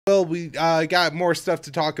Well, we got more stuff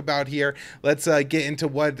to talk about here. Let's get into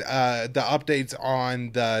what the updates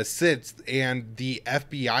on the SITs and the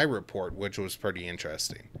FBI report, which was pretty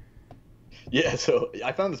interesting. Yeah, so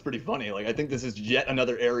I found this pretty funny. Like, I think this is yet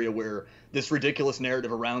another area where this ridiculous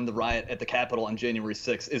narrative around the riot at the Capitol on January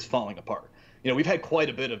 6th is falling apart. We've had quite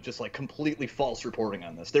a bit of just like completely false reporting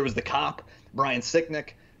on this. There was the cop, Brian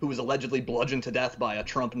Sicknick, who was allegedly bludgeoned to death by a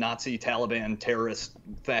Trump Nazi, Taliban, terrorist,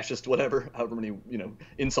 fascist, whatever, however many,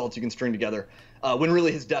 insults you can string together, when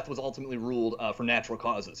really his death was ultimately ruled for natural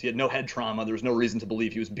causes. He had no head trauma. There was no reason to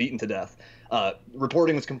believe he was beaten to death.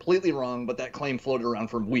 Reporting was completely wrong, but that claim floated around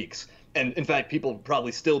for weeks. And in fact, people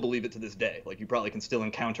probably still believe it to this day. Like, you probably can still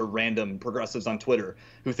encounter random progressives on Twitter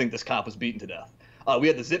who think this cop was beaten to death. We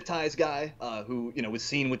had the zip ties guy who, was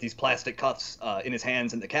seen with these plastic cuffs in his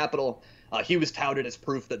hands in the Capitol. He was touted as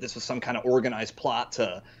proof that this was some kind of organized plot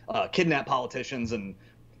to kidnap politicians and,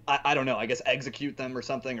 I don't know, I guess execute them or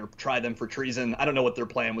something, or try them for treason. I don't know what their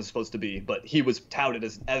plan was supposed to be, but he was touted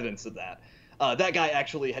as evidence of that. That guy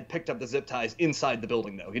actually had picked up the zip ties inside the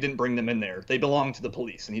building, though. He didn't bring them in there. They belonged to the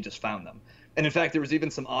police, and he just found them. And in fact, there was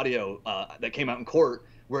even some audio that came out in court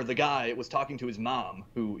where the guy was talking to his mom,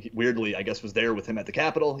 who weirdly, I guess, was there with him at the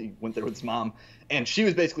Capitol. He went there with his mom. And she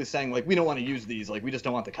was basically saying, like, we don't want to use these. Like, we just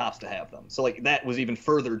don't want the cops to have them. So, like, that was even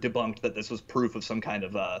further debunked that this was proof of some kind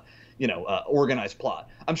of, organized plot.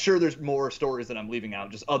 I'm sure there's more stories that I'm leaving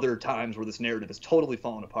out, just other times where this narrative has totally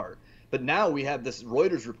fallen apart. But now we have this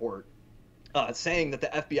Reuters report saying that the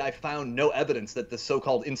FBI found no evidence that this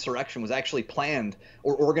so-called insurrection was actually planned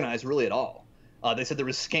or organized really at all. They said there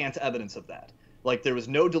was scant evidence of that. Like, there was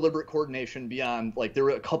no deliberate coordination beyond, like, there were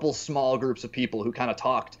a couple small groups of people who kind of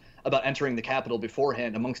talked about entering the Capitol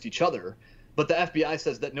beforehand amongst each other. But the FBI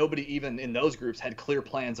says that nobody even in those groups had clear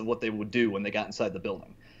plans of what they would do when they got inside the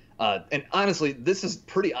building. And honestly, this is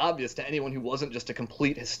pretty obvious to anyone who wasn't just a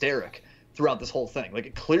complete hysteric throughout this whole thing. Like,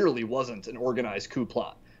 it clearly wasn't an organized coup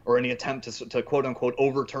plot or any attempt to quote unquote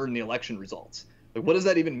overturn the election results. Like, what does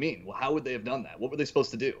that even mean? Well, how would they have done that? What were they supposed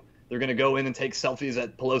to do? They're going to go in and take selfies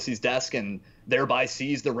at Pelosi's desk and thereby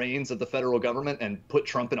seize the reins of the federal government and put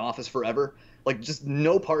Trump in office forever? Like, just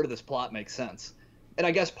no part of this plot makes sense. And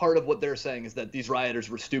I guess part of what they're saying is that these rioters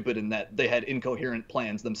were stupid and that they had incoherent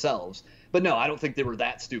plans themselves. But no, I don't think they were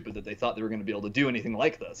that stupid that they thought they were going to be able to do anything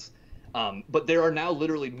like this. But there are now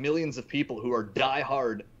literally millions of people who are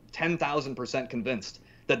diehard, 10,000% convinced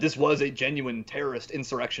that this was a genuine terrorist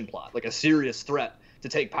insurrection plot, like a serious threat to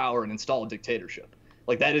take power and install a dictatorship.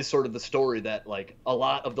 Like, that is sort of the story that, like, a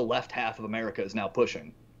lot of the left half of America is now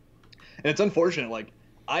pushing. And it's unfortunate. Like,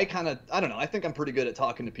 I don't know, I think I'm pretty good at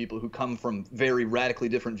talking to people who come from very radically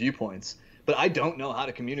different viewpoints, but I don't know how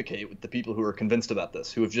to communicate with the people who are convinced about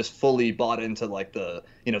this, who have just fully bought into, like, the,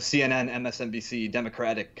 CNN, MSNBC,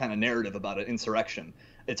 Democratic kind of narrative about an insurrection.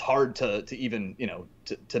 It's hard to even,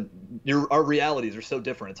 our realities are so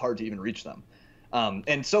different, it's hard to even reach them.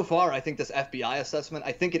 And so far, I think this FBI assessment,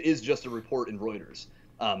 I think it is just a report in Reuters.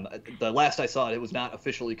 The last I saw it, it was not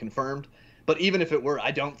officially confirmed. But even if it were, I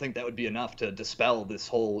don't think that would be enough to dispel this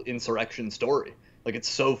whole insurrection story. Like, it's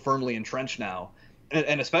so firmly entrenched now.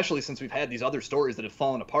 And especially since we've had these other stories that have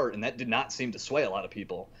fallen apart, and that did not seem to sway a lot of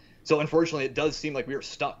people. So unfortunately, it does seem like we are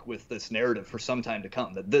stuck with this narrative for some time to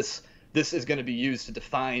come, that this is going to be used to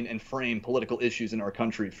define and frame political issues in our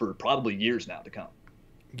country for probably years now to come.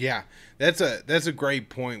 Yeah, that's a great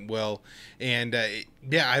point, Will. And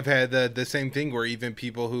yeah, I've had the same thing where even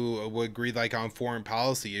people who would agree, like, on foreign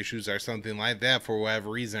policy issues or something like that, for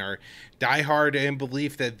whatever reason, are diehard in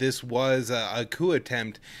belief that this was a coup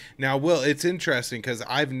attempt. Now, Will, it's interesting because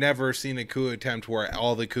I've never seen a coup attempt where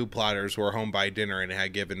all the coup plotters were home by dinner and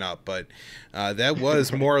had given up, but that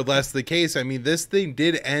was more or less the case. I mean, this thing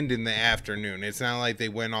did end in the afternoon. It's not like they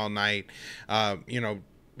went all night.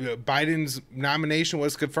 Biden's nomination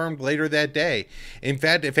was confirmed later that day. In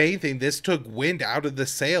fact, if anything, this took wind out of the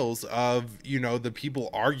sails of, the people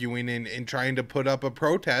arguing and trying to put up a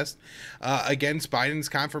protest against Biden's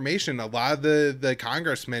confirmation. A lot of the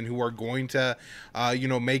congressmen who are going to,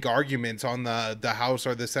 make arguments on the House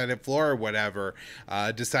or the Senate floor or whatever,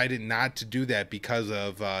 decided not to do that because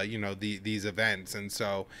of, these events. And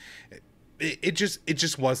so it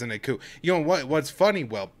just wasn't a coup. What's funny,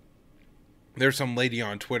 Will, there's some lady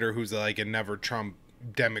on Twitter who's like a never Trump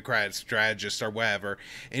Democrat strategist or whatever,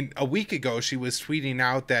 and a week ago she was tweeting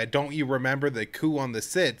out that, don't you remember the coup on the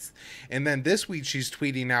 6th? And then this week she's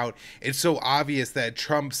tweeting out, it's so obvious that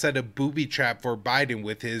Trump set a booby trap for Biden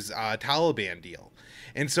with his Taliban deal.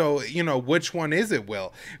 And so, you know, which one is it,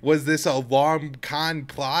 Will? Was this a long con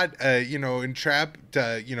plot, you know, entrapped,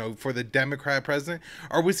 you know, for the Democrat president?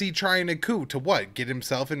 Or was he trying a coup to what? Get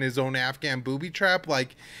himself in his own Afghan booby trap?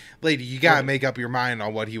 Like, lady, you gotta make up your mind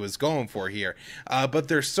on what he was going for here. But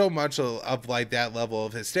there's so much of like that level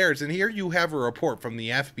of hysterics. And here you have a report from the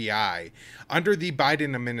FBI under the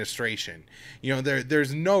Biden administration. You know,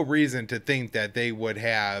 there's no reason to think that they would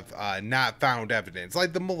have not found evidence,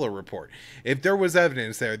 like the Mueller report. If there was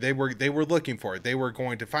evidence there, they were looking for it. They were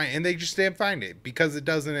going to find, and they just didn't find it because it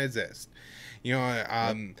doesn't exist. You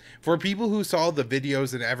know, for people who saw the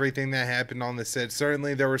videos and everything that happened on the set,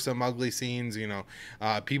 certainly there were some ugly scenes. You know,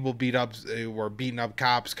 people were beating up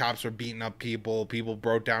cops. Cops were beating up people. People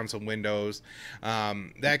broke down some windows.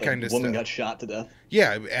 That kind of stuff. Woman got shot to death.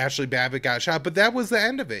 Yeah, Ashley Babbitt got shot, but that was the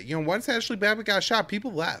end of it. You know, once Ashley Babbitt got shot,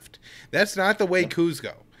 people left. That's not the way coups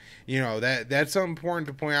go. You know, that's so important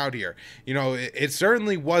to point out here. You know, it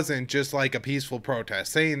certainly wasn't just like a peaceful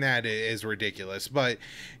protest. Saying that is ridiculous, but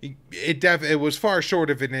it was far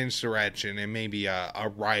short of an insurrection, and maybe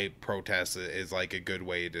a riot protest is like a good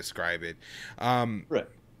way to describe it. Right.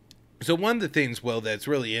 So one of the things, Will, that's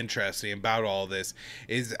really interesting about all this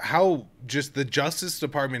is how just the Justice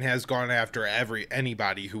Department has gone after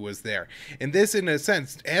anybody who was there. And this, in a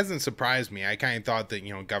sense, hasn't surprised me. I kind of thought that,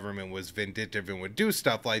 you know, government was vindictive and would do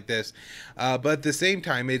stuff like this. But at the same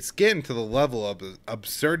time, it's getting to the level of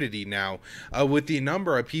absurdity now with the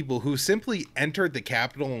number of people who simply entered the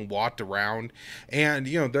Capitol and walked around. And,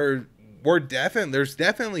 you know, there's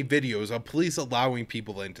definitely videos of police allowing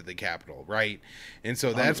people into the Capitol, right? And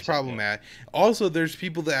so that's problematic. Yeah. Also, there's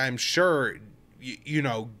people that I'm sure, you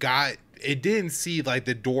know, it didn't see like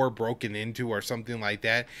the door broken into or something like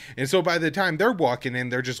that. And so by the time they're walking in,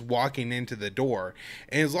 they're just walking into the door.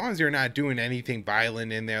 And as long as you're not doing anything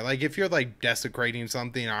violent in there, like if you're like desecrating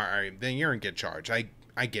something, all right, then you're in good charge. I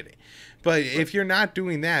get it. But if you're not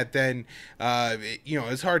doing that, then, you know,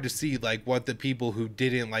 it's hard to see, like, what the people who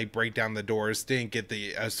didn't, like, break down the doors, didn't get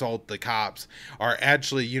the assault the cops, are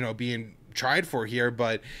actually, you know, being tried for here.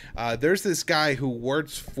 But there's this guy who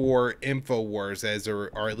works for InfoWars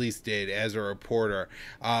or at least did as a reporter,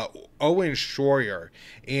 Owen Schroyer,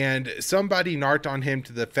 and somebody narked on him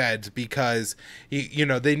to the feds because you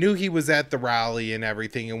know, they knew he was at the rally and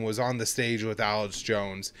everything and was on the stage with Alex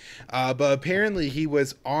Jones, but apparently he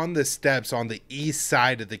was on the steps on the east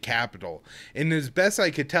side of the Capitol, and as best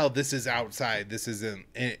I could tell, this is outside. This isn't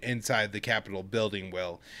inside the Capitol building,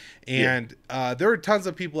 Will. And there were tons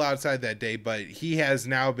of people outside that day, but he has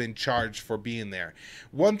now been charged for being there.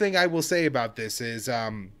 One thing I will say about this is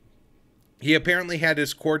he apparently had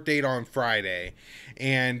his court date on Friday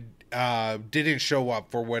and didn't show up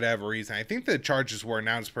for whatever reason. I think the charges were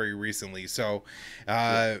announced pretty recently. So,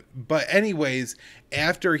 but anyways,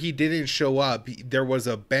 after he didn't show up, there was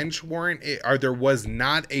a bench warrant, or there was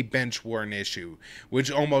not a bench warrant issue, which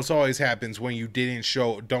almost always happens when you don't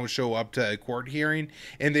show up to a court hearing,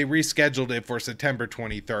 and they rescheduled it for September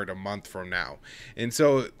 23rd, a month from now. And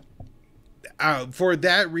so for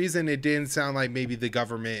that reason, it didn't sound like maybe the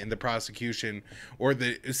government and the prosecution or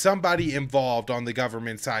somebody involved on the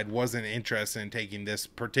government side wasn't interested in taking this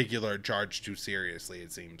particular charge too seriously,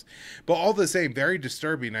 it seems. But all the same, very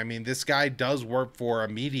disturbing. I mean, this guy does work for a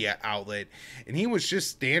media outlet, and he was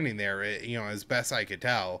just standing there, you know, as best I could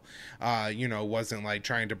tell, you know, wasn't like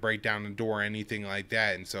trying to break down a door or anything like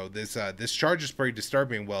that. And so this charge is pretty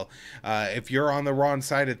disturbing. Well, if you're on the wrong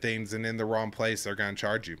side of things and in the wrong place, they're going to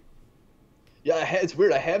charge you. Yeah, it's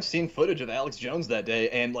weird. I have seen footage of Alex Jones that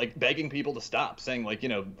day and like begging people to stop, saying like, you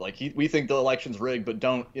know, like we think the election's rigged, but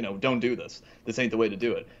don't do this. This ain't the way to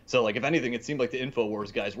do it. So like, if anything, it seemed like the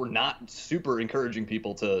InfoWars guys were not super encouraging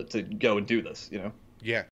people to go and do this, you know? Yeah.